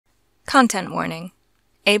Content warning.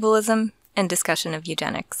 Ableism and discussion of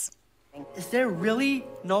eugenics. Is there really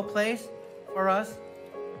no place for us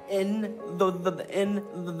in the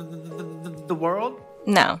world?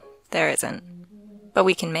 No, there isn't. But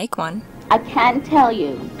we can make one. I can tell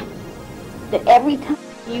you that every time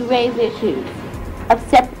you raise issues of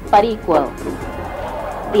separate but equal,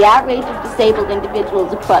 the outrage of disabled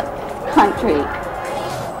individuals across this country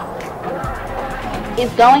is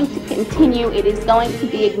going to continue. It is going to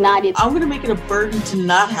be ignited. I'm going to make it a burden to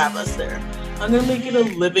not have us there. I'm going to make it a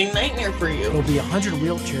living nightmare for you. There'll be 100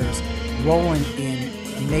 wheelchairs rolling in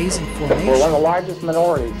amazing formation. We're one of the largest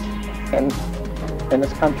minorities in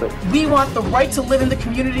this country. We want the right to live in the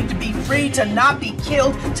community, to be free, to not be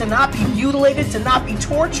killed, to not be mutilated, to not be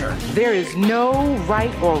tortured. There is no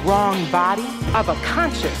right or wrong body of a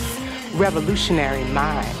conscious revolutionary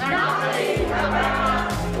mind.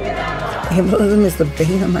 Liberalism is the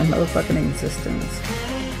bane of my motherfucking existence.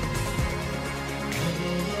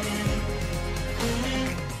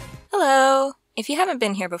 Hello! If you haven't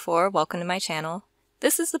been here before, welcome to my channel.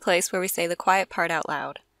 This is the place where we say the quiet part out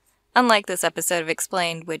loud. Unlike this episode of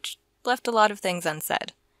Explained, which left a lot of things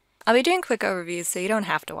unsaid. I'll be doing quick overviews so you don't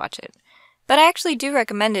have to watch it. But I actually do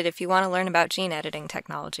recommend it if you want to learn about gene editing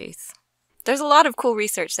technologies. There's a lot of cool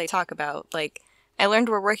research they talk about, like I learned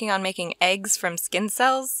we're working on making eggs from skin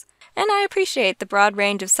cells, and I appreciate the broad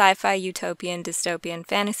range of sci-fi, utopian, dystopian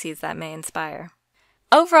fantasies that may inspire.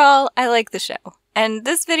 Overall, I like the show, and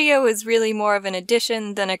this video is really more of an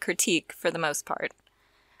addition than a critique for the most part.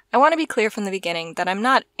 I want to be clear from the beginning that I'm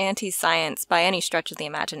not anti-science by any stretch of the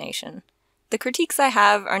imagination. The critiques I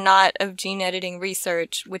have are not of gene editing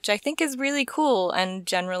research, which I think is really cool and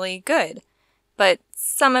generally good, but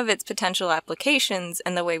some of its potential applications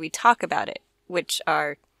and the way we talk about it, which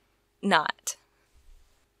are not.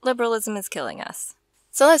 Liberalism is killing us.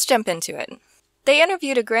 So let's jump into it. They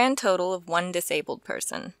interviewed a grand total of one disabled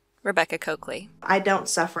person, Rebecca Coakley. I don't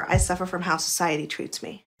suffer. I suffer from how society treats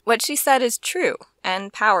me. What she said is true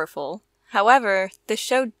and powerful. However, the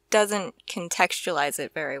show doesn't contextualize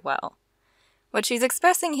it very well. What she's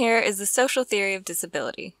expressing here is the social theory of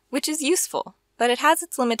disability, which is useful, but it has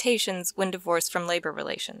its limitations when divorced from labor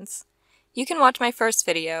relations. You can watch my first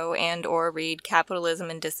video and/or read Capitalism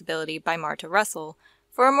and Disability by Marta Russell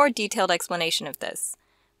for a more detailed explanation of this,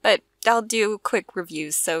 but I'll do quick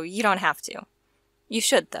reviews so you don't have to. You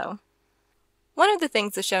should, though. One of the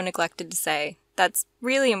things the show neglected to say that's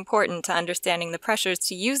really important to understanding the pressures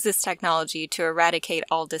to use this technology to eradicate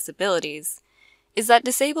all disabilities is that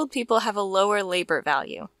disabled people have a lower labor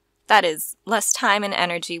value. That is, less time and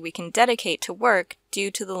energy we can dedicate to work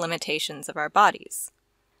due to the limitations of our bodies.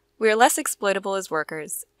 We are less exploitable as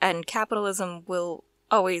workers, and capitalism will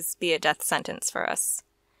always be a death sentence for us.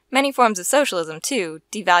 Many forms of socialism, too,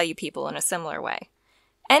 devalue people in a similar way.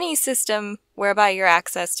 Any system whereby your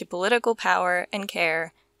access to political power and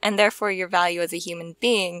care, and therefore your value as a human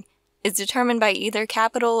being, is determined by either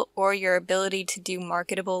capital or your ability to do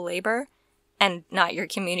marketable labor, and not your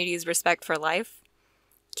community's respect for life,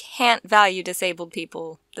 can't value disabled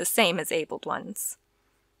people the same as abled ones.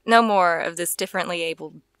 No more of this differently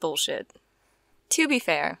abled bullshit. To be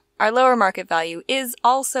fair, our lower market value is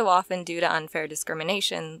also often due to unfair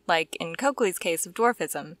discrimination, like in Coakley's case of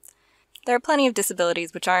dwarfism. There are plenty of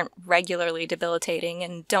disabilities which aren't regularly debilitating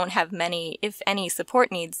and don't have many, if any,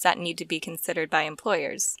 support needs that need to be considered by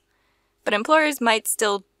employers. But employers might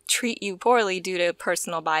still treat you poorly due to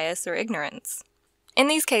personal bias or ignorance. In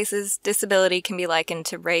these cases, disability can be likened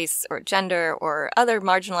to race or gender or other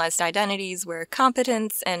marginalized identities where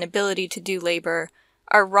competence and ability to do labor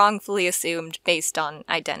are wrongfully assumed based on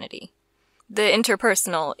identity. The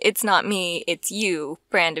interpersonal, it's not me, it's you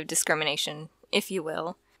brand of discrimination, if you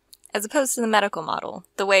will, as opposed to the medical model,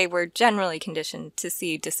 the way we're generally conditioned to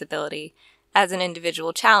see disability as an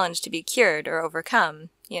individual challenge to be cured or overcome.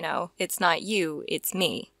 You know, it's not you, it's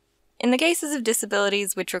me. In the cases of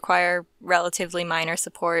disabilities which require relatively minor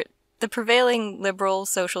support, the prevailing liberal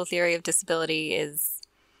social theory of disability is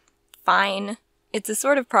fine. It's a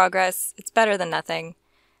sort of progress, it's better than nothing.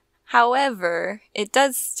 However, it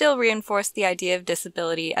does still reinforce the idea of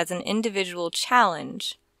disability as an individual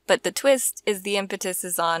challenge, but the twist is the impetus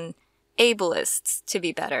is on ableists to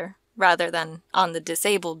be better, rather than on the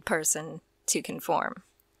disabled person to conform.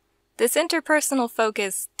 This interpersonal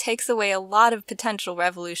focus takes away a lot of potential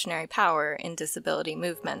revolutionary power in disability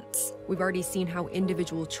movements. We've already seen how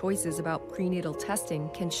individual choices about prenatal testing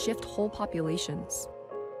can shift whole populations.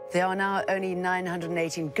 There are now only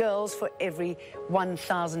 918 girls for every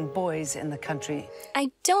 1,000 boys in the country.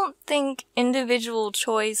 I don't think individual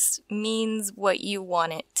choice means what you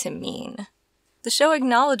want it to mean. The show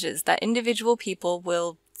acknowledges that individual people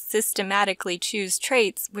will systematically choose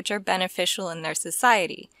traits which are beneficial in their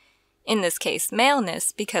society, in this case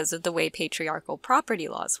maleness because of the way patriarchal property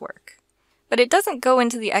laws work. But it doesn't go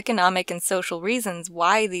into the economic and social reasons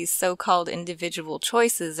why these so-called individual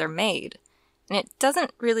choices are made, and it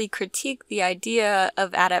doesn't really critique the idea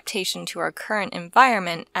of adaptation to our current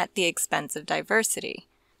environment at the expense of diversity.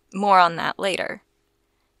 More on that later.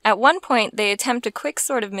 At one point, they attempt a quick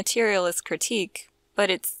sort of materialist critique, but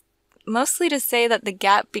it's mostly to say that the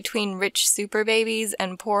gap between rich super babies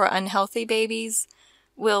and poor unhealthy babies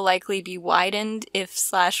will likely be widened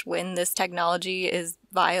if/when this technology is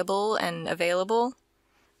viable and available.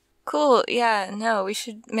 Cool, yeah, no, we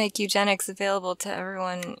should make eugenics available to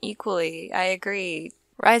everyone equally. I agree.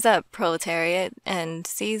 Rise up, proletariat, and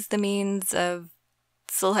seize the means of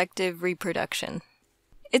selective reproduction.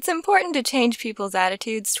 It's important to change people's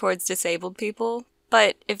attitudes towards disabled people,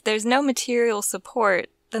 but if there's no material support,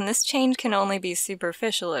 then this change can only be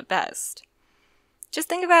superficial at best. Just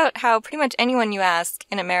think about how pretty much anyone you ask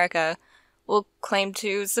in America will claim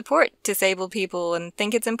to support disabled people and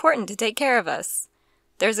think it's important to take care of us.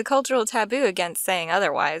 There's a cultural taboo against saying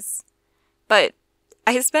otherwise. But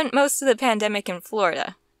I spent most of the pandemic in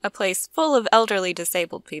Florida, a place full of elderly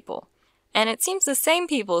disabled people. And it seems the same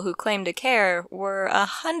people who claim to care were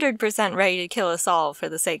 100% ready to kill us all for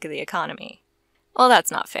the sake of the economy. Well,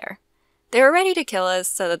 that's not fair. They were ready to kill us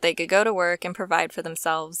so that they could go to work and provide for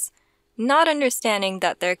themselves, not understanding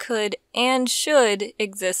that there could and should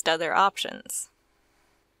exist other options.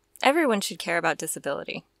 Everyone should care about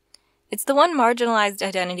disability. It's the one marginalized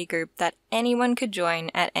identity group that anyone could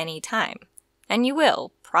join at any time. And you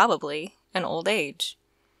will, probably, in old age.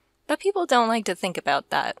 But people don't like to think about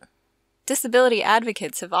that. Disability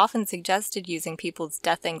advocates have often suggested using people's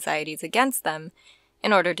death anxieties against them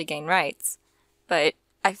in order to gain rights. But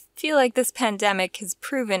I feel like this pandemic has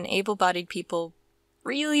proven able-bodied people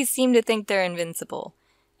really seem to think they're invincible,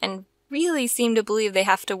 and really seem to believe they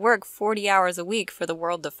have to work 40 hours a week for the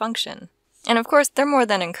world to function. And of course, they're more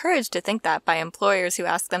than encouraged to think that by employers who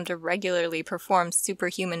ask them to regularly perform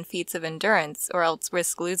superhuman feats of endurance or else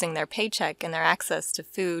risk losing their paycheck and their access to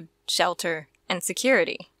food, shelter, and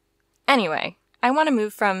security. Anyway, I want to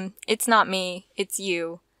move from it's not me, it's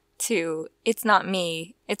you, to it's not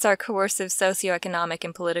me, it's our coercive socioeconomic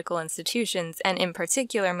and political institutions, and in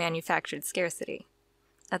particular manufactured scarcity.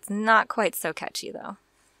 That's not quite so catchy, though.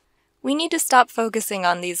 We need to stop focusing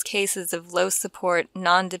on these cases of low-support,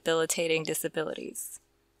 non-debilitating disabilities.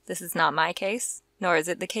 This is not my case, nor is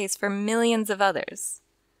it the case for millions of others.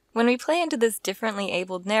 When we play into this differently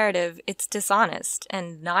abled narrative, it's dishonest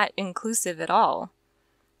and not inclusive at all.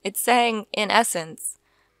 It's saying, in essence,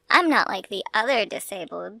 I'm not like the other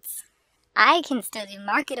disableds. I can still do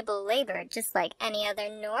marketable labor just like any other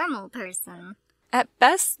normal person. At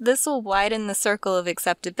best, this will widen the circle of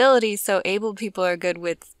acceptability so able people are good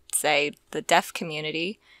with, say, the deaf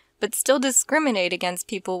community, but still discriminate against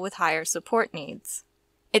people with higher support needs.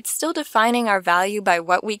 It's still defining our value by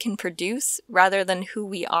what we can produce rather than who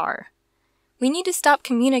we are. We need to stop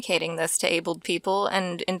communicating this to abled people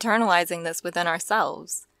and internalizing this within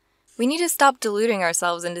ourselves. We need to stop deluding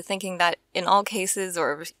ourselves into thinking that in all cases,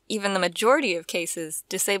 or even the majority of cases,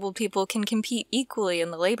 disabled people can compete equally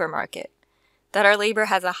in the labor market. That our labor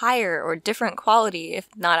has a higher or different quality if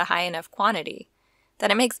not a high enough quantity. That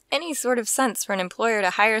it makes any sort of sense for an employer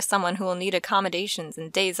to hire someone who will need accommodations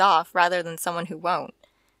and days off rather than someone who won't.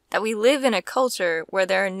 That we live in a culture where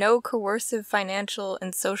there are no coercive financial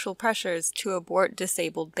and social pressures to abort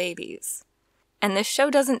disabled babies. And this show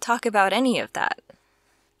doesn't talk about any of that.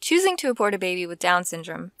 Choosing to abort a baby with Down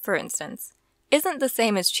syndrome, for instance, isn't the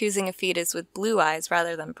same as choosing a fetus with blue eyes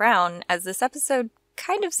rather than brown, as this episode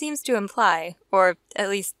kind of seems to imply, or at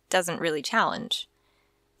least doesn't really challenge.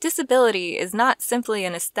 Disability is not simply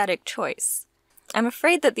an aesthetic choice. I'm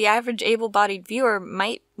afraid that the average able-bodied viewer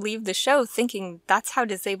might leave the show thinking that's how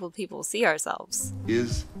disabled people see ourselves.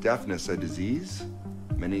 Is deafness a disease?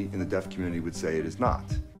 Many in the deaf community would say it is not.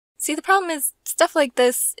 See, the problem is, stuff like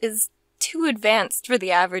this is too advanced for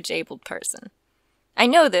the average abled person. I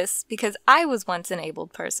know this because I was once an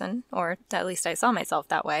abled person, or at least I saw myself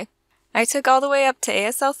that way. I took all the way up to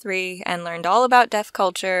ASL 3 and learned all about deaf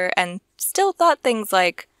culture and still thought things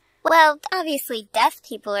like, well, obviously deaf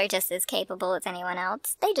people are just as capable as anyone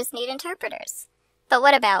else. They just need interpreters. But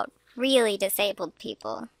what about really disabled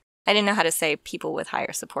people? I didn't know how to say people with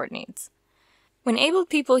higher support needs. When abled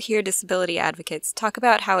people hear disability advocates talk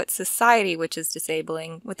about how it's society which is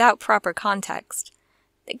disabling without proper context,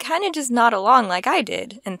 they kind of just nod along like I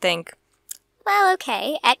did and think, Well,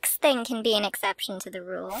 okay, X thing can be an exception to the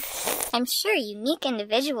rule. I'm sure unique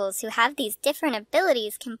individuals who have these different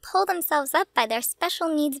abilities can pull themselves up by their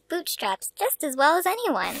special needs bootstraps just as well as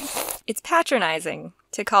anyone. It's patronizing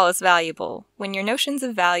to call us valuable when your notions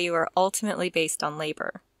of value are ultimately based on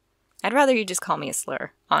labor. I'd rather you just call me a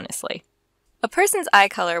slur, honestly. A person's eye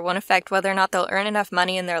color won't affect whether or not they'll earn enough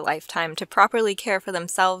money in their lifetime to properly care for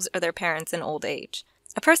themselves or their parents in old age.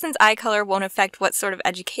 A person's eye color won't affect what sort of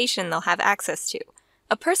education they'll have access to.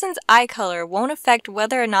 A person's eye color won't affect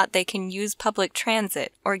whether or not they can use public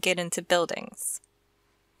transit or get into buildings.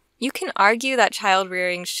 You can argue that child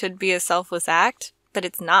rearing should be a selfless act, but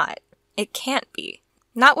it's not. It can't be.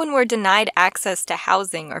 Not when we're denied access to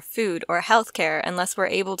housing or food or healthcare unless we're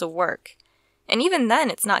able to work. And even then,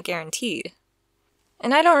 it's not guaranteed.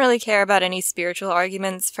 And I don't really care about any spiritual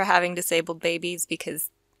arguments for having disabled babies because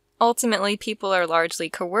ultimately people are largely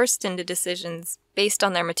coerced into decisions based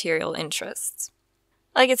on their material interests.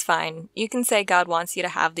 Like, it's fine. You can say God wants you to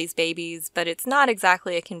have these babies, but it's not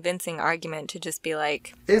exactly a convincing argument to just be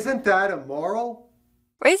like, isn't that immoral?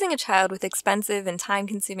 Raising a child with expensive and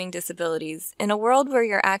time-consuming disabilities in a world where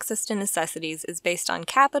your access to necessities is based on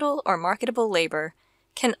capital or marketable labor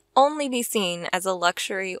can only be seen as a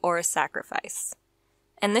luxury or a sacrifice.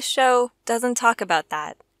 And this show doesn't talk about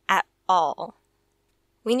that at all.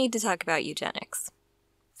 We need to talk about eugenics.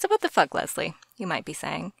 So what the fuck, Leslie, you might be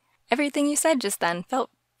saying. Everything you said just then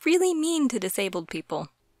felt really mean to disabled people.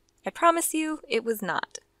 I promise you, it was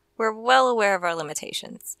not. We're well aware of our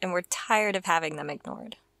limitations, and we're tired of having them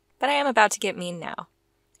ignored. But I am about to get mean now.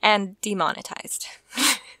 And demonetized.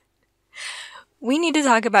 We need to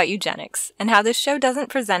talk about eugenics, and how this show doesn't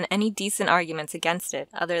present any decent arguments against it,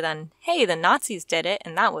 other than, hey, the Nazis did it,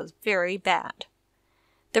 and that was very bad.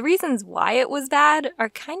 The reasons why it was bad are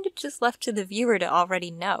kind of just left to the viewer to already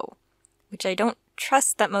know, which I don't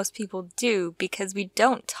trust that most people do because we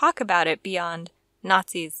don't talk about it beyond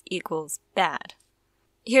Nazis equals bad.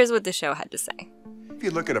 Here's what the show had to say. If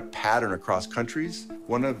you look at a pattern across countries,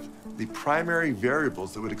 one of the primary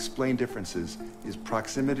variables that would explain differences is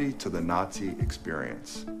proximity to the Nazi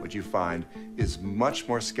experience. What you find is much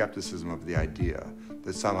more skepticism of the idea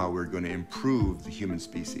that somehow we're going to improve the human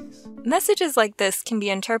species. Messages like this can be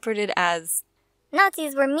interpreted as,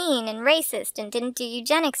 Nazis were mean and racist and didn't do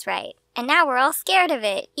eugenics right, and now we're all scared of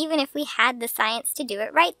it, even if we had the science to do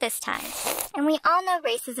it right this time. And we all know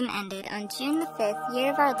racism ended on June the 5th,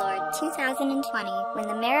 year of our Lord, 2020, when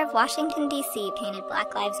the mayor of Washington, D.C. painted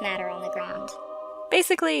Black Lives Matter on the ground.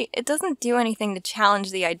 Basically, it doesn't do anything to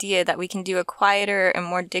challenge the idea that we can do a quieter and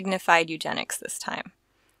more dignified eugenics this time,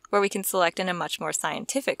 where we can select in a much more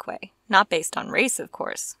scientific way, not based on race, of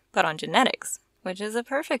course, but on genetics, which is a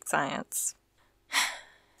perfect science.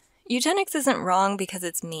 Eugenics isn't wrong because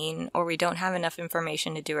it's mean or we don't have enough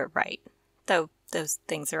information to do it right, though those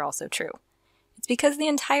things are also true. It's because the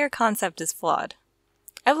entire concept is flawed.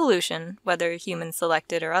 Evolution, whether human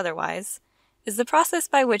selected or otherwise, is the process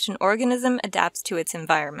by which an organism adapts to its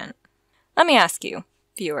environment. Let me ask you,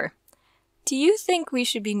 viewer, do you think we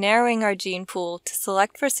should be narrowing our gene pool to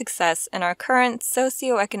select for success in our current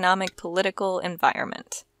socioeconomic political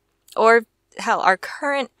environment? Or, hell, our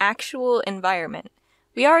current actual environment?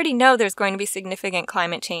 We already know there's going to be significant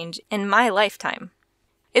climate change in my lifetime.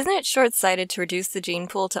 Isn't it short-sighted to reduce the gene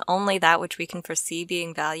pool to only that which we can foresee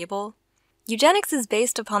being valuable? Eugenics is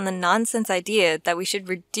based upon the nonsense idea that we should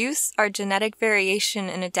reduce our genetic variation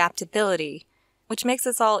and adaptability, which makes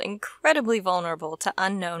us all incredibly vulnerable to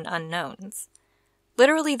unknown unknowns.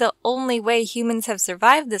 Literally the only way humans have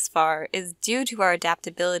survived this far is due to our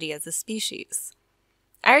adaptability as a species.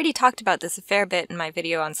 I already talked about this a fair bit in my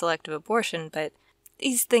video on selective abortion, but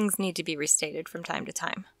these things need to be restated from time to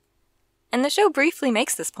time. And the show briefly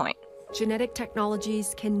makes this point. Genetic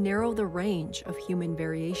technologies can narrow the range of human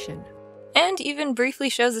variation. And even briefly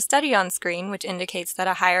shows a study on screen which indicates that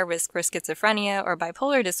a higher risk for schizophrenia or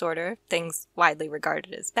bipolar disorder, things widely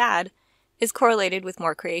regarded as bad, is correlated with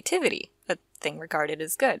more creativity, a thing regarded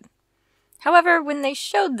as good. However, when they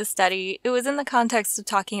showed the study, it was in the context of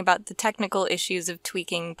talking about the technical issues of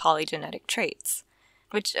tweaking polygenetic traits.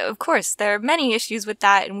 Which, of course, there are many issues with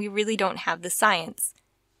that and we really don't have the science.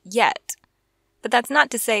 Yet. But that's not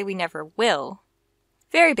to say we never will.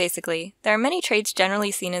 Very basically, there are many traits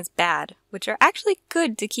generally seen as bad, which are actually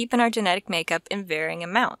good to keep in our genetic makeup in varying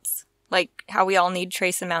amounts. Like how we all need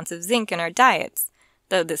trace amounts of zinc in our diets,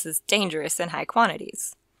 though this is dangerous in high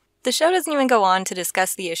quantities. The show doesn't even go on to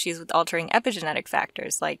discuss the issues with altering epigenetic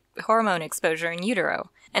factors, like hormone exposure in utero,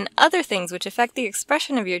 and other things which affect the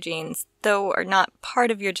expression of your genes, though are not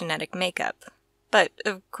part of your genetic makeup. But,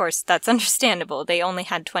 of course, that's understandable, they only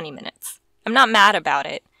had 20 minutes. I'm not mad about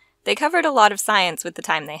it, They covered a lot of science with the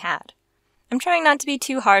time they had. I'm trying not to be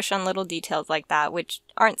too harsh on little details like that, which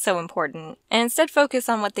aren't so important, and instead focus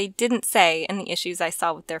on what they didn't say and the issues I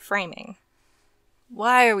saw with their framing.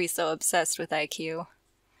 Why are we so obsessed with IQ?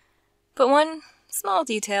 But one small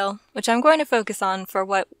detail, which I'm going to focus on for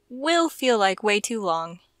what will feel like way too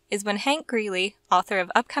long, is when Hank Greeley, author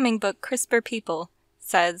of upcoming book CRISPR People,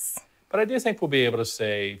 says, But I do think we'll be able to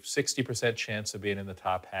say 60% chance of being in the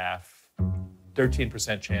top half,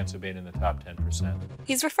 13% chance of being in the top 10%.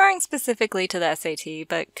 He's referring specifically to the SAT,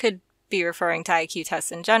 but could be referring to IQ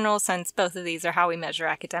tests in general, since both of these are how we measure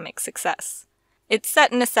academic success. It's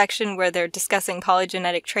set in a section where they're discussing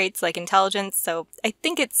polygenetic traits like intelligence, so I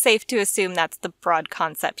think it's safe to assume that's the broad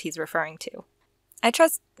concept he's referring to. I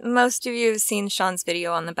trust most of you have seen Sean's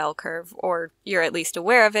video on the bell curve, or you're at least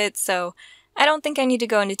aware of it, so I don't think I need to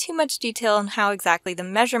go into too much detail on how exactly the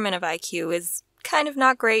measurement of IQ is kind of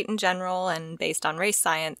not great in general and based on race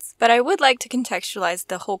science, but I would like to contextualize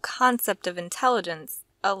the whole concept of intelligence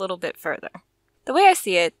a little bit further. The way I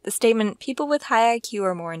see it, the statement, people with high IQ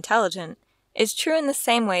are more intelligent, is true in the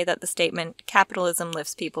same way that the statement, capitalism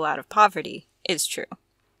lifts people out of poverty, is true.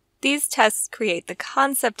 These tests create the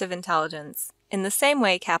concept of intelligence in the same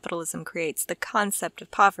way capitalism creates the concept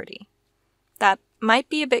of poverty. That might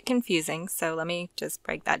be a bit confusing, so let me just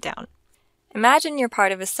break that down. Imagine you're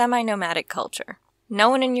part of a semi-nomadic culture. No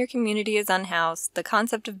one in your community is unhoused, the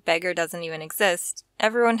concept of beggar doesn't even exist,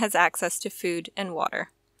 everyone has access to food and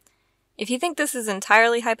water. If you think this is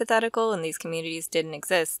entirely hypothetical and these communities didn't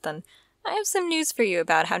exist, then I have some news for you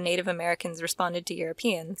about how Native Americans responded to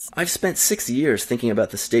Europeans. I've spent 6 years thinking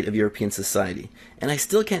about the state of European society, and I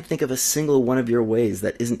still can't think of a single one of your ways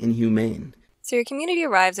that isn't inhumane. So your community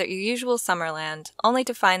arrives at your usual summer land, only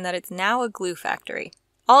to find that it's now a glue factory.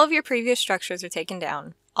 All of your previous structures are taken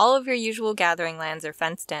down, all of your usual gathering lands are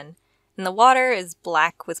fenced in, and the water is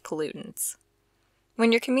black with pollutants.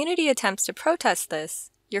 When your community attempts to protest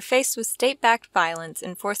this, you're faced with state-backed violence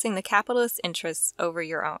enforcing the capitalist interests over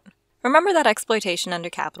your own. Remember that exploitation under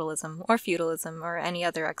capitalism, or feudalism, or any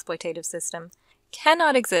other exploitative system,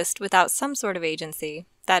 cannot exist without some sort of agency,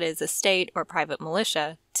 that is, a state or private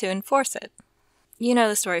militia, to enforce it. You know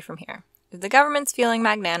the story from here. If the government's feeling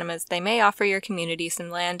magnanimous, they may offer your community some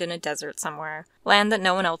land in a desert somewhere. Land that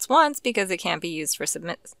no one else wants because it can't be used for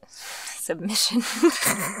submission.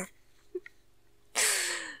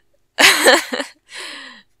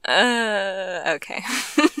 Okay.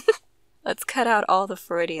 Let's cut out all the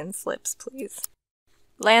Freudian slips, please.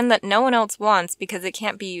 Land that no one else wants because it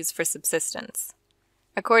can't be used for subsistence.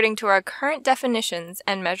 According to our current definitions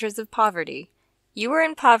and measures of poverty, you were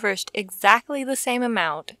impoverished exactly the same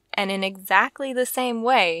amount and in exactly the same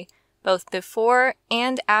way both before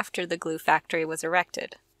and after the glue factory was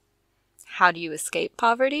erected. How do you escape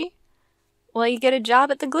poverty? Well, you get a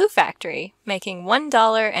job at the glue factory, making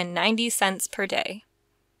 $1.90 per day.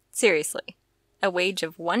 Seriously, a wage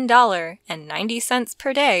of $1.90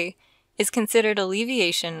 per day is considered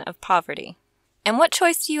alleviation of poverty. And what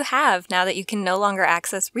choice do you have now that you can no longer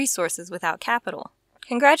access resources without capital?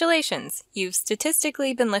 Congratulations, you've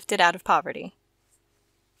statistically been lifted out of poverty.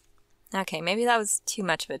 Okay, maybe that was too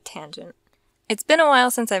much of a tangent. It's been a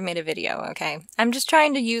while since I've made a video, okay? I'm just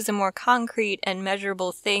trying to use a more concrete and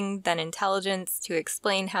measurable thing than intelligence to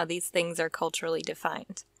explain how these things are culturally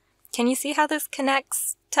defined. Can you see how this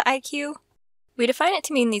connects to IQ? We define it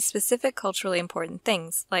to mean these specific culturally important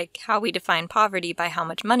things, like how we define poverty by how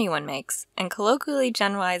much money one makes, and colloquially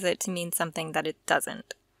generalize it to mean something that it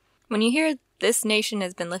doesn't. When you hear, "this nation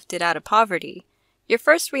has been lifted out of poverty," your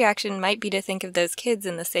first reaction might be to think of those kids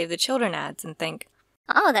in the Save the Children ads and think,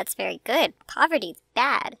 "Oh, that's very good. Poverty's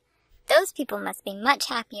bad. Those people must be much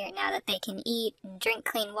happier now that they can eat and drink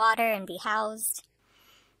clean water and be housed."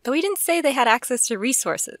 But we didn't say they had access to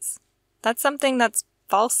resources. That's something that's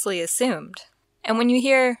falsely assumed. And when you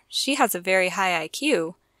hear, "she has a very high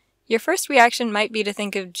IQ," your first reaction might be to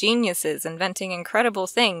think of geniuses inventing incredible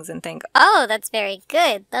things and think, "Oh, that's very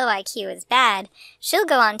good, though IQ is bad. She'll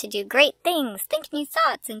go on to do great things, think new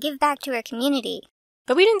thoughts, and give back to her community."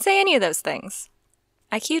 But we didn't say any of those things.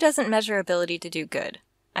 IQ doesn't measure ability to do good.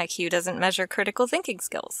 IQ doesn't measure critical thinking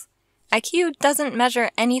skills. IQ doesn't measure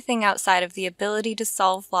anything outside of the ability to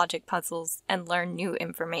solve logic puzzles and learn new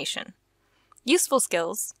information. Useful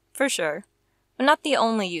skills, for sure, but not the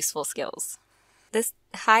only useful skills. This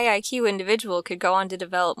high IQ individual could go on to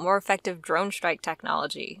develop more effective drone strike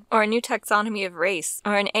technology, or a new taxonomy of race,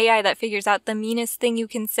 or an AI that figures out the meanest thing you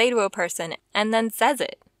can say to a person and then says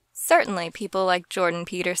it. Certainly, people like Jordan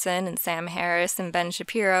Peterson and Sam Harris and Ben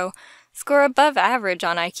Shapiro score above average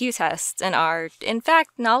on IQ tests and are, in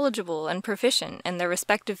fact, knowledgeable and proficient in their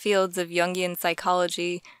respective fields of Jungian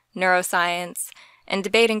psychology, neuroscience, and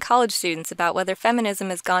debating college students about whether feminism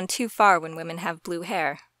has gone too far when women have blue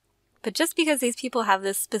hair. But just because these people have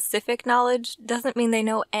this specific knowledge doesn't mean they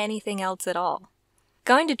know anything else at all.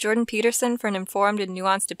 Going to Jordan Peterson for an informed and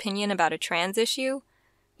nuanced opinion about a trans issue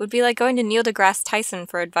would be like going to Neil deGrasse Tyson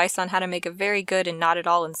for advice on how to make a very good and not at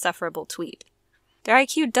all insufferable tweet. Their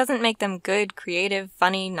IQ doesn't make them good, creative,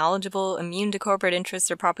 funny, knowledgeable, immune to corporate interests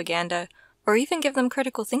or propaganda, or even give them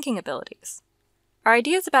critical thinking abilities. Our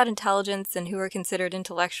ideas about intelligence and who are considered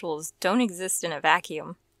intellectuals don't exist in a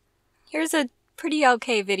vacuum. Here's a pretty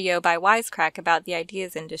okay video by Wisecrack about the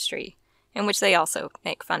ideas industry, in which they also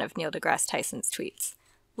make fun of Neil deGrasse Tyson's tweets.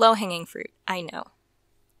 Low-hanging fruit, I know.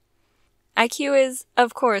 IQ is,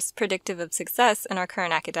 of course, predictive of success in our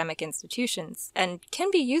current academic institutions, and can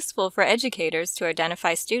be useful for educators to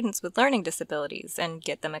identify students with learning disabilities and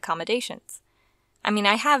get them accommodations. I mean,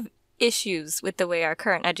 I have issues with the way our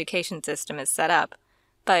current education system is set up,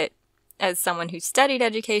 but as someone who studied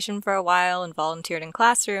education for a while and volunteered in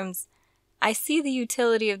classrooms, I see the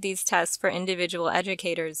utility of these tests for individual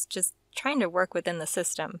educators just trying to work within the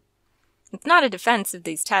system. It's not a defense of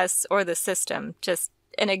these tests or the system, just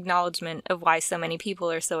an acknowledgement of why so many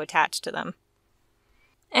people are so attached to them.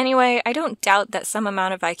 Anyway, I don't doubt that some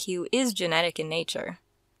amount of IQ is genetic in nature.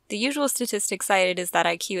 The usual statistic cited is that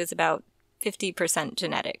IQ is about 50%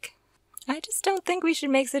 genetic. I just don't think we should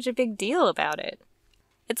make such a big deal about it.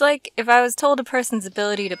 It's like if I was told a person's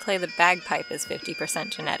ability to play the bagpipe is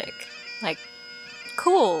 50% genetic. Like,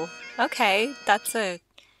 cool, okay, that's a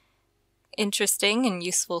interesting and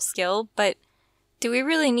useful skill, but do we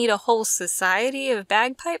really need a whole society of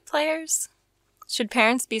bagpipe players? Should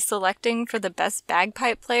parents be selecting for the best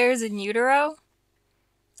bagpipe players in utero?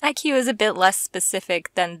 IQ is a bit less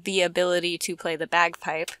specific than the ability to play the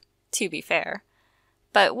bagpipe, to be fair.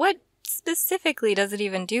 But what specifically does it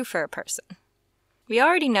even do for a person? We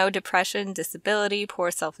already know depression, disability,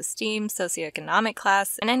 poor self-esteem, socioeconomic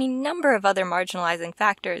class, and any number of other marginalizing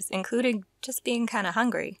factors, including just being kind of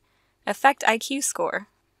hungry, affect IQ score.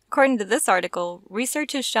 According to this article,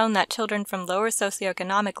 research has shown that children from lower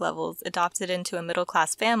socioeconomic levels adopted into a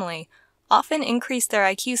middle-class family often increase their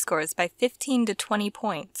IQ scores by 15 to 20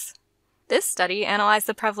 points. This study analyzed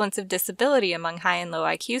the prevalence of disability among high and low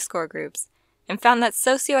IQ score groups, and found that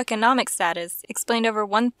socioeconomic status explained over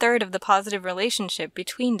 1/3 of the positive relationship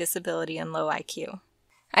between disability and low IQ.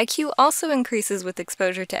 IQ also increases with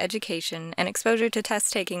exposure to education and exposure to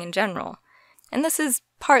test-taking in general, and this is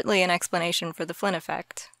partly an explanation for the Flynn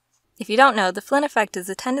effect. If you don't know, the Flynn effect is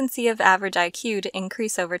a tendency of average IQ to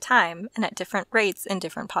increase over time and at different rates in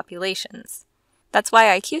different populations. That's why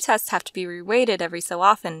IQ tests have to be reweighted every so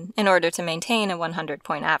often in order to maintain a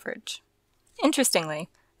 100-point average. Interestingly,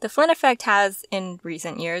 the Flynn effect has, in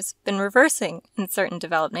recent years, been reversing in certain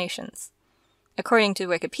developed nations. According to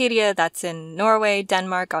Wikipedia, that's in Norway,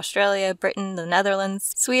 Denmark, Australia, Britain, the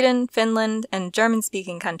Netherlands, Sweden, Finland, and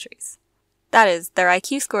German-speaking countries. That is, their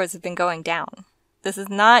IQ scores have been going down. This is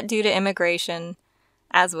not due to immigration,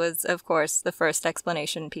 as was, of course, the first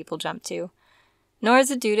explanation people jumped to, nor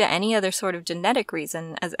is it due to any other sort of genetic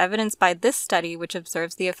reason, as evidenced by this study which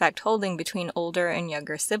observes the effect holding between older and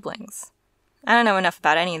younger siblings. I don't know enough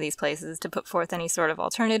about any of these places to put forth any sort of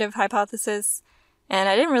alternative hypothesis, and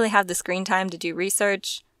I didn't really have the screen time to do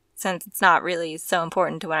research, since it's not really so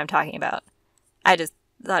important to what I'm talking about. I just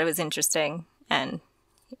thought it was interesting, and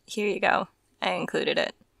here you go. I included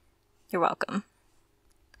it. You're welcome.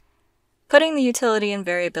 Putting the utility and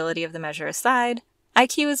variability of the measure aside,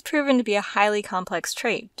 IQ is proven to be a highly complex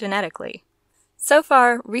trait, genetically. So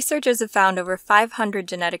far, researchers have found over 500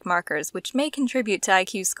 genetic markers which may contribute to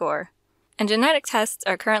IQ score, and genetic tests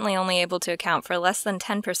are currently only able to account for less than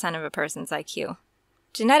 10% of a person's IQ.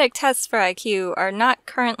 Genetic tests for IQ are not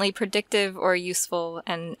currently predictive or useful,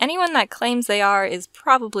 and anyone that claims they are is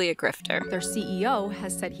probably a grifter. Their CEO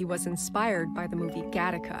has said he was inspired by the movie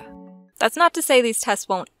Gattaca. That's not to say these tests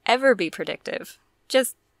won't ever be predictive,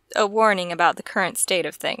 just a warning about the current state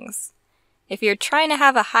of things. If you're trying to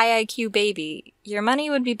have a high IQ baby, your money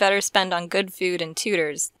would be better spent on good food and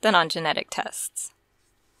tutors than on genetic tests.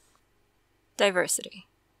 Diversity.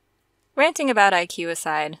 Ranting about IQ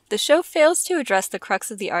aside, the show fails to address the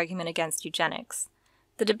crux of the argument against eugenics.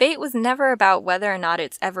 The debate was never about whether or not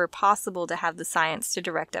it's ever possible to have the science to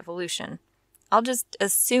direct evolution. I'll just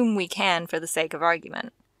assume we can for the sake of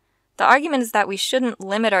argument. The argument is that we shouldn't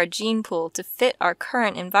limit our gene pool to fit our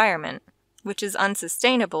current environment, which is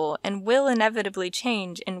unsustainable and will inevitably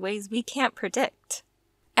change in ways we can't predict.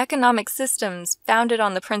 Economic systems founded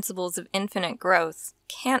on the principles of infinite growth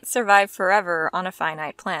can't survive forever on a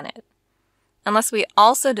finite planet. Unless we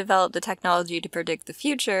also develop the technology to predict the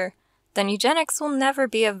future, then eugenics will never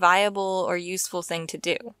be a viable or useful thing to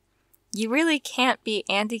do. You really can't be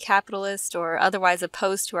anti-capitalist or otherwise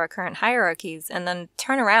opposed to our current hierarchies and then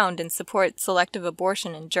turn around and support selective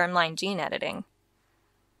abortion and germline gene editing.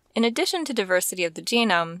 In addition to diversity of the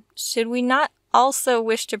genome, should we not also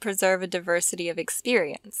wish to preserve a diversity of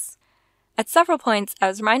experience? At several points, I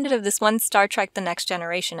was reminded of this one Star Trek The Next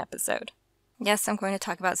Generation episode. Yes, I'm going to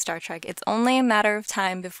talk about Star Trek. It's only a matter of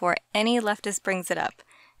time before any leftist brings it up.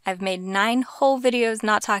 I've made 9 whole videos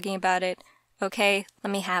not talking about it. Okay,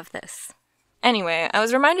 let me have this. Anyway, I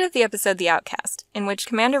was reminded of the episode The Outcast, in which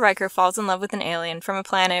Commander Riker falls in love with an alien from a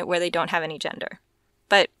planet where they don't have any gender.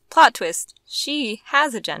 But, plot twist, she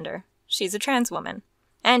has a gender. She's a trans woman.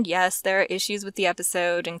 And yes, there are issues with the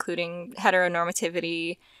episode, including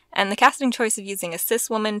heteronormativity, and the casting choice of using a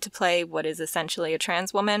cis woman to play what is essentially a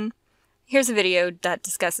trans woman. Here's a video that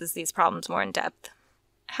discusses these problems more in depth.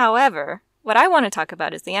 However, what I want to talk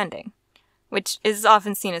about is the ending, which is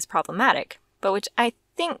often seen as problematic, but which I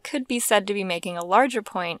think could be said to be making a larger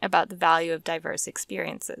point about the value of diverse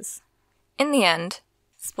experiences. In the end,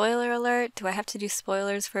 spoiler alert, do I have to do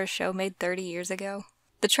spoilers for a show made 30 years ago?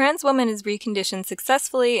 The trans woman is reconditioned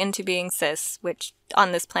successfully into being cis, which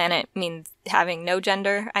on this planet means having no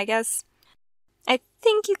gender, I guess. I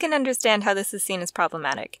think you can understand how this is seen as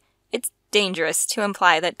problematic. It's dangerous to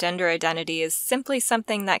imply that gender identity is simply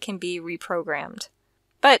something that can be reprogrammed.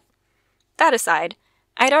 But, that aside,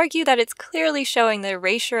 I'd argue that it's clearly showing the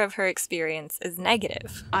erasure of her experience is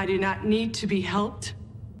negative. I do not need to be helped.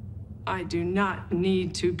 I do not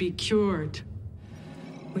need to be cured.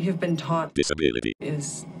 We have been taught disability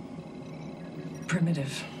is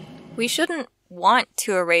primitive. We shouldn't want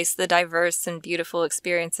to erase the diverse and beautiful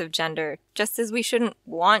experience of gender, just as we shouldn't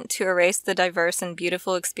want to erase the diverse and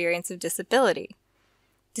beautiful experience of disability.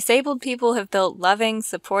 Disabled people have built loving,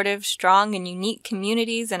 supportive, strong, and unique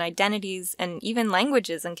communities and identities, and even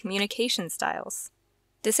languages and communication styles.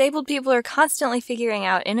 Disabled people are constantly figuring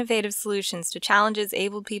out innovative solutions to challenges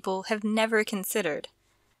abled people have never considered.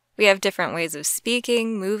 We have different ways of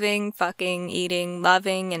speaking, moving, fucking, eating,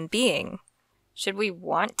 loving, and being. Should we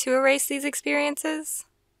want to erase these experiences?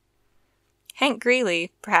 Hank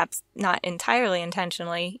Greeley, perhaps not entirely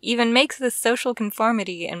intentionally, even makes this social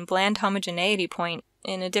conformity and bland homogeneity point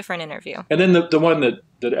in a different interview. And then the one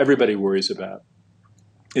that everybody worries about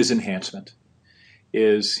is enhancement.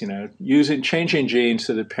 Is, changing genes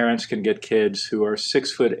so that parents can get kids who are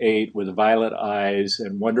 6'8" with violet eyes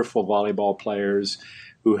and wonderful volleyball players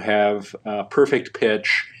who have perfect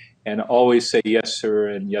pitch and always say yes sir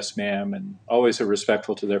and yes ma'am and always are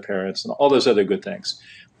respectful to their parents and all those other good things.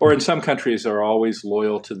 Or in some countries are always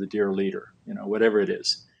loyal to the dear leader, whatever it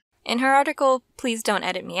is. In her article, Please Don't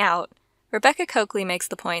Edit Me Out, Rebecca Coakley makes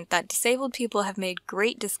the point that disabled people have made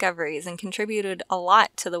great discoveries and contributed a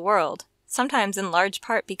lot to the world, sometimes in large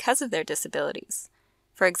part because of their disabilities.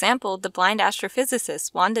 For example, the blind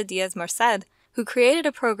astrophysicist Wanda Diaz-Merced, who created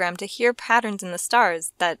a program to hear patterns in the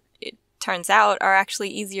stars that, it turns out, are actually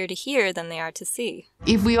easier to hear than they are to see.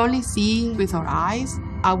 If we only see with our eyes,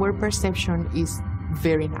 our perception is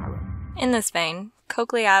very narrow. In this vein,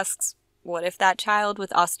 Coakley asks, what if that child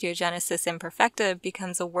with osteogenesis imperfecta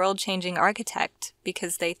becomes a world-changing architect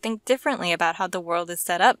because they think differently about how the world is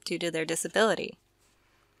set up due to their disability?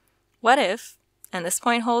 What if, and this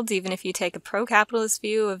point holds even if you take a pro-capitalist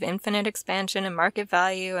view of infinite expansion and market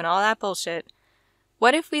value and all that bullshit,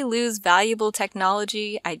 what if we lose valuable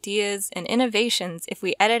technology, ideas, and innovations if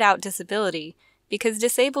we edit out disability because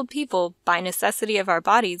disabled people, by necessity of our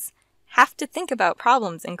bodies, have to think about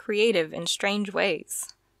problems in creative and strange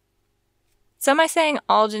ways? So am I saying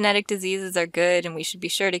all genetic diseases are good and we should be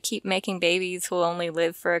sure to keep making babies who will only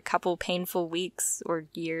live for a couple painful weeks or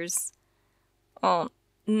years? Well,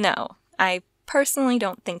 no, I personally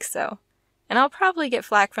don't think so, and I'll probably get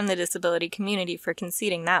flack from the disability community for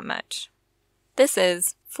conceding that much. This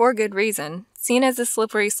is, for good reason, seen as a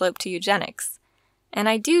slippery slope to eugenics, and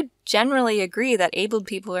I do generally agree that abled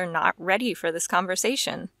people are not ready for this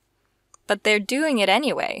conversation. But they're doing it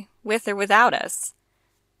anyway, with or without us.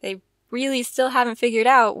 They really still haven't figured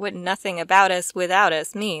out what nothing about us without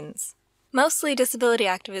us means. Mostly disability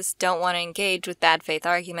activists don't want to engage with bad faith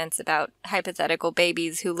arguments about hypothetical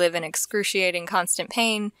babies who live in excruciating constant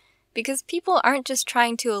pain, because people aren't just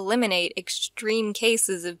trying to eliminate extreme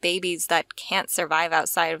cases of babies that can't survive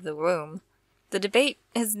outside of the womb. The debate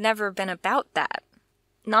has never been about that.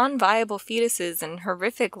 Non-viable fetuses and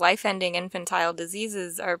horrific life-ending infantile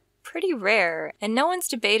diseases are pretty rare, and no one's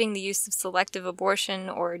debating the use of selective abortion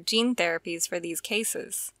or gene therapies for these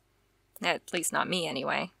cases. At least not me,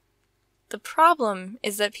 anyway. The problem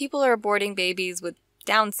is that people are aborting babies with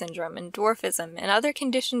Down syndrome and dwarfism and other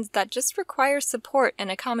conditions that just require support and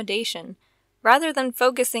accommodation, rather than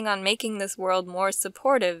focusing on making this world more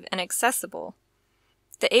supportive and accessible.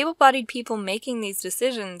 The able-bodied people making these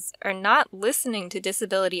decisions are not listening to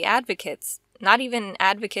disability advocates, not even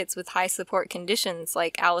advocates with high support conditions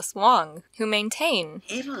like Alice Wong, who maintain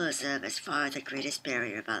ableism is far the greatest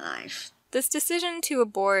barrier of my life. This decision to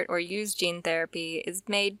abort or use gene therapy is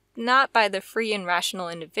made not by the free and rational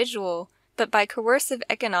individual, but by coercive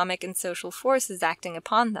economic and social forces acting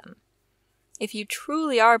upon them. If you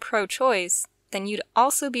truly are pro-choice, then you'd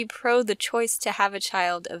also be pro the choice to have a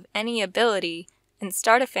child of any ability and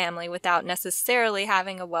start a family without necessarily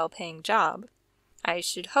having a well-paying job. I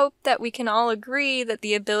should hope that we can all agree that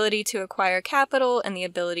the ability to acquire capital and the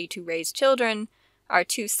ability to raise children are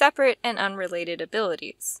two separate and unrelated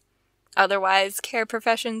abilities. Otherwise, care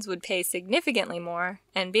professions would pay significantly more,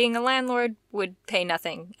 and being a landlord would pay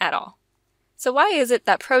nothing at all. So why is it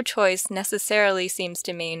that pro-choice necessarily seems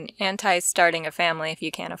to mean anti-starting a family if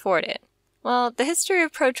you can't afford it? Well, the history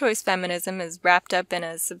of pro-choice feminism is wrapped up in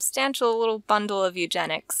a substantial little bundle of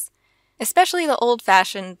eugenics, especially the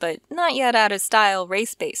old-fashioned but not yet out-of-style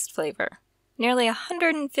race-based flavor. Nearly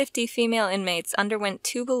 150 female inmates underwent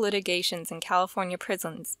tubal litigations in California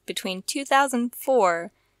prisons between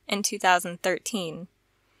 2004 and 2013.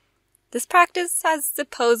 This practice has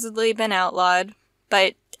supposedly been outlawed,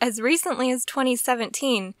 but as recently as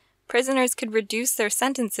 2017, prisoners could reduce their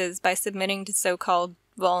sentences by submitting to so-called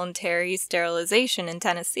voluntary sterilization in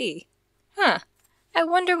Tennessee. I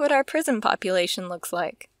wonder what our prison population looks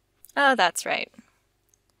like. Oh, that's right.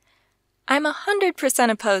 I'm 100%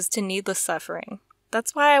 opposed to needless suffering.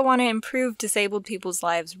 That's why I want to improve disabled people's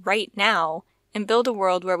lives right now and build a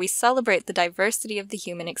world where we celebrate the diversity of the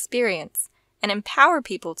human experience and empower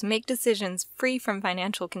people to make decisions free from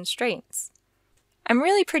financial constraints. I'm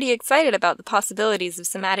really pretty excited about the possibilities of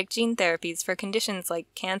somatic gene therapies for conditions like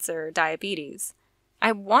cancer or diabetes.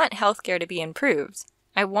 I want healthcare to be improved.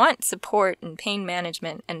 I want support and pain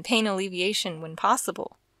management and pain alleviation when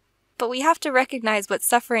possible. But we have to recognize what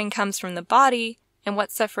suffering comes from the body and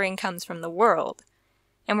what suffering comes from the world.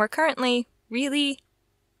 And we're currently really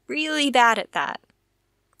bad at that.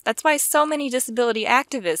 That's why so many disability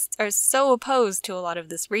activists are so opposed to a lot of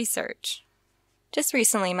this research. Just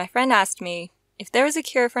recently, my friend asked me, if there was a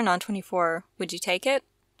cure for non-24, would you take it?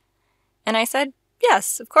 And I said,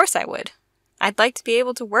 yes, of course I would. I'd like to be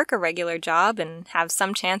able to work a regular job and have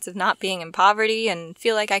some chance of not being in poverty and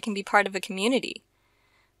feel like I can be part of a community.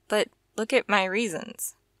 But look at my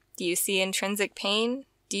reasons. Do you see intrinsic pain?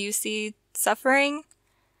 Do you see suffering?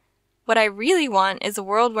 What I really want is a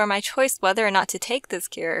world where my choice whether or not to take this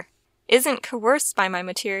cure isn't coerced by my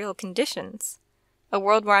material conditions. A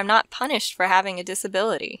world where I'm not punished for having a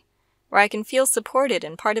disability. Where I can feel supported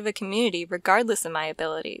and part of a community regardless of my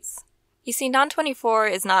abilities. You see,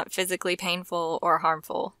 non-24 is not physically painful or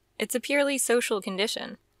harmful. It's a purely social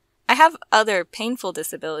condition. I have other painful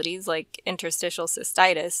disabilities like interstitial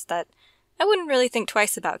cystitis that I wouldn't really think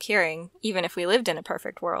twice about curing, even if we lived in a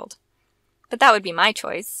perfect world. But that would be my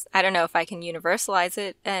choice. I don't know if I can universalize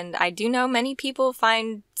it, and I do know many people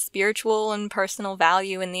find spiritual and personal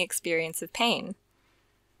value in the experience of pain.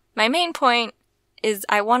 My main point is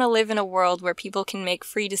I want to live in a world where people can make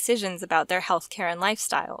free decisions about their healthcare and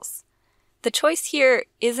lifestyles. The choice here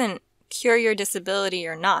isn't cure your disability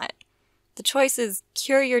or not. The choice is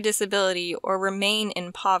cure your disability or remain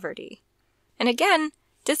in poverty. And again,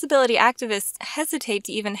 disability activists hesitate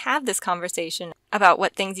to even have this conversation about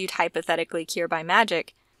what things you'd hypothetically cure by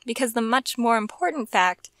magic, because the much more important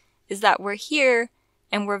fact is that we're here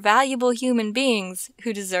and we're valuable human beings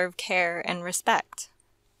who deserve care and respect.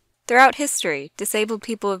 Throughout history, disabled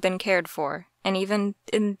people have been cared for, and even,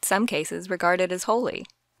 in some cases, regarded as holy.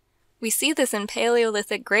 We see this in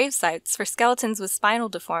Paleolithic grave sites for skeletons with spinal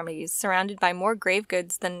deformities surrounded by more grave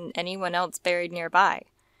goods than anyone else buried nearby.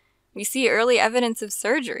 We see early evidence of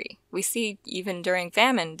surgery. We see, even during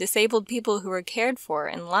famine, disabled people who were cared for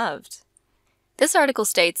and loved. This article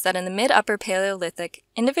states that in the mid-upper Paleolithic,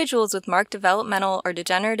 individuals with marked developmental or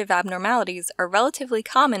degenerative abnormalities are relatively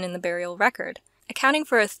common in the burial record, accounting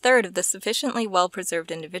for a third of the sufficiently well-preserved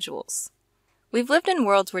individuals. We've lived in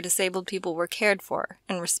worlds where disabled people were cared for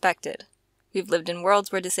and respected. We've lived in worlds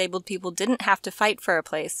where disabled people didn't have to fight for a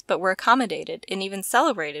place, but were accommodated and even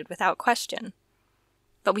celebrated without question.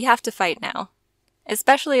 But we have to fight now,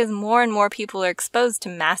 especially as more and more people are exposed to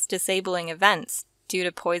mass disabling events due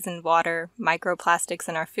to poisoned water, microplastics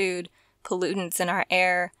in our food, pollutants in our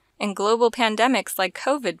air, and global pandemics like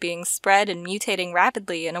COVID being spread and mutating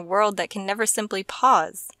rapidly in a world that can never simply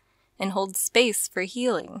pause and hold space for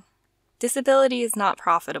healing. Disability is not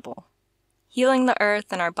profitable. Healing the earth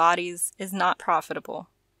and our bodies is not profitable.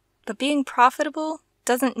 But being profitable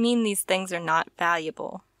doesn't mean these things are not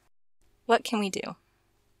valuable. What can we do?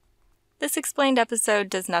 This explained episode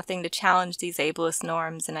does nothing to challenge these ableist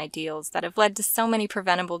norms and ideals that have led to so many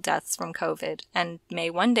preventable deaths from COVID, and may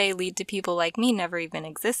one day lead to people like me never even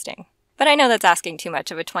existing. But I know that's asking too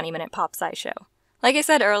much of a 20-minute pop-sci show. Like I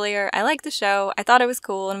said earlier, I like the show, I thought it was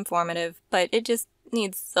cool and informative, but it just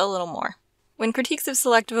needs a little more. When critiques of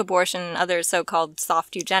selective abortion and other so-called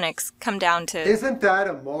soft eugenics come down to Isn't that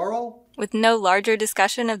immoral? With no larger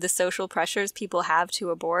discussion of the social pressures people have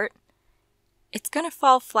to abort, it's gonna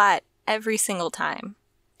fall flat every single time.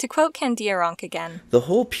 To quote Candia Ronk again, "The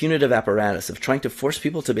whole punitive apparatus of trying to force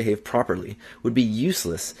people to behave properly would be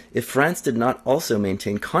useless if France did not also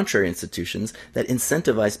maintain contrary institutions that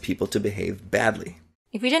incentivize people to behave badly."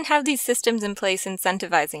 If we didn't have these systems in place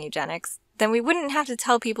incentivizing eugenics, then we wouldn't have to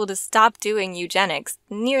tell people to stop doing eugenics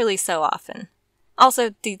nearly so often.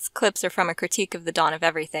 Also, these clips are from a critique of The Dawn of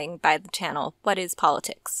Everything by the channel What is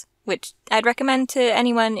Politics, which I'd recommend to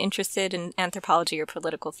anyone interested in anthropology or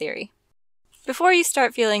political theory. Before you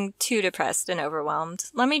start feeling too depressed and overwhelmed,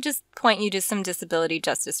 let me just point you to some disability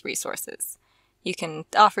justice resources. You can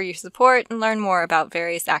offer your support and learn more about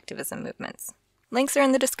various activism movements. Links are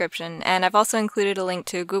in the description, and I've also included a link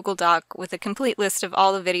to a Google Doc with a complete list of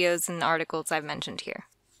all the videos and articles I've mentioned here.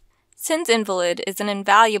 Sin's Invalid is an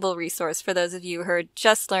invaluable resource for those of you who are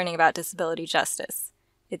just learning about disability justice.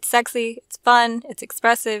 It's sexy, it's fun, it's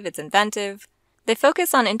expressive, it's inventive. They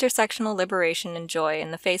focus on intersectional liberation and joy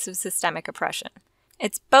in the face of systemic oppression.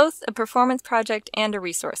 It's both a performance project and a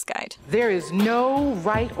resource guide. There is no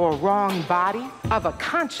right or wrong body of a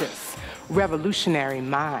conscious, revolutionary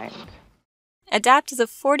mind. ADAPT is a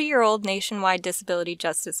 40-year-old nationwide disability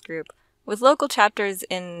justice group with local chapters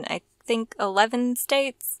in, I think, 11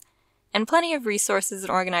 states, and plenty of resources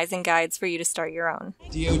and organizing guides for you to start your own.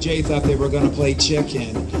 DOJ thought they were going to play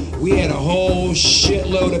chicken. We had a whole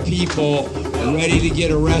shitload of people ready to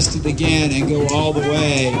get arrested again and go all the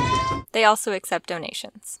way. They also accept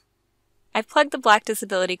donations. I've plugged the Black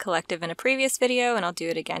Disability Collective in a previous video, and I'll do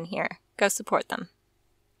it again here. Go support them.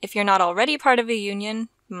 If you're not already part of a union,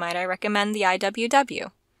 might I recommend the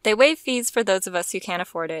IWW? They waive fees for those of us who can't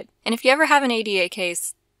afford it, and if you ever have an ADA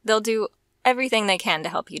case, they'll do everything they can to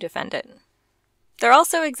help you defend it. There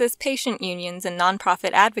also exist patient unions and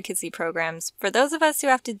nonprofit advocacy programs for those of us who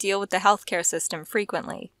have to deal with the healthcare system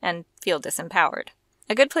frequently and feel disempowered.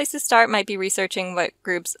 A good place to start might be researching what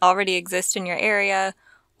groups already exist in your area,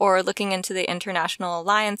 or looking into the International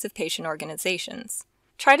Alliance of Patient Organizations.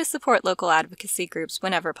 Try to support local advocacy groups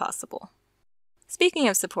whenever possible. Speaking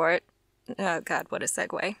of support, oh god, what a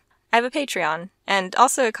segue. I have a Patreon, and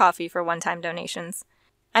also a Ko-fi for one-time donations.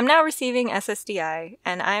 I'm now receiving SSDI,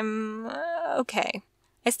 and I'm okay.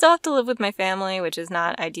 I still have to live with my family, which is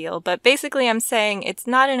not ideal, but basically I'm saying it's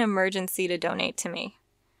not an emergency to donate to me.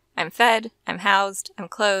 I'm fed, I'm housed, I'm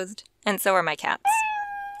clothed, and so are my cats.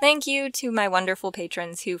 Thank you to my wonderful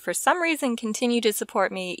patrons who for some reason continue to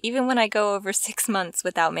support me even when I go over 6 months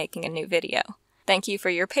without making a new video. Thank you for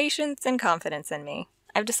your patience and confidence in me.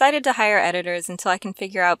 I've decided to hire editors until I can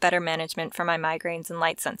figure out better management for my migraines and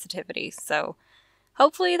light sensitivity, so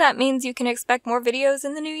hopefully that means you can expect more videos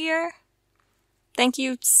in the new year. Thank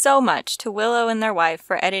you so much to Willow and their wife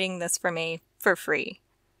for editing this for me for free.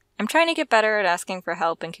 I'm trying to get better at asking for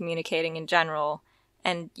help and communicating in general,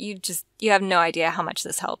 and you have no idea how much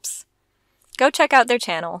this helps. Go check out their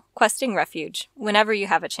channel, Questing Refuge, whenever you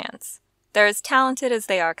have a chance. They're as talented as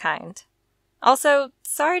they are kind. Also,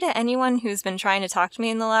 sorry to anyone who's been trying to talk to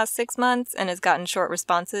me in the last 6 months and has gotten short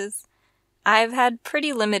responses. I've had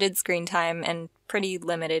pretty limited screen time and pretty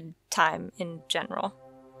limited time in general.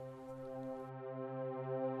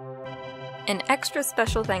 An extra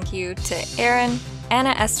special thank you to Aaron,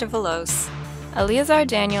 Anna Estevalos, Eleazar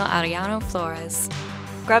Daniel Ariano Flores,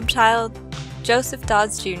 Grubchild, Joseph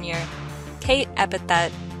Dawes Jr., Kate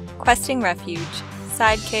Epithet, Questing Refuge,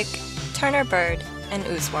 Sidekick, Turner Bird, and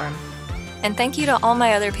Oozworm. And thank you to all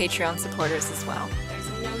my other Patreon supporters as well. There's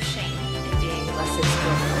no shame in being less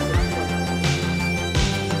extraordinary.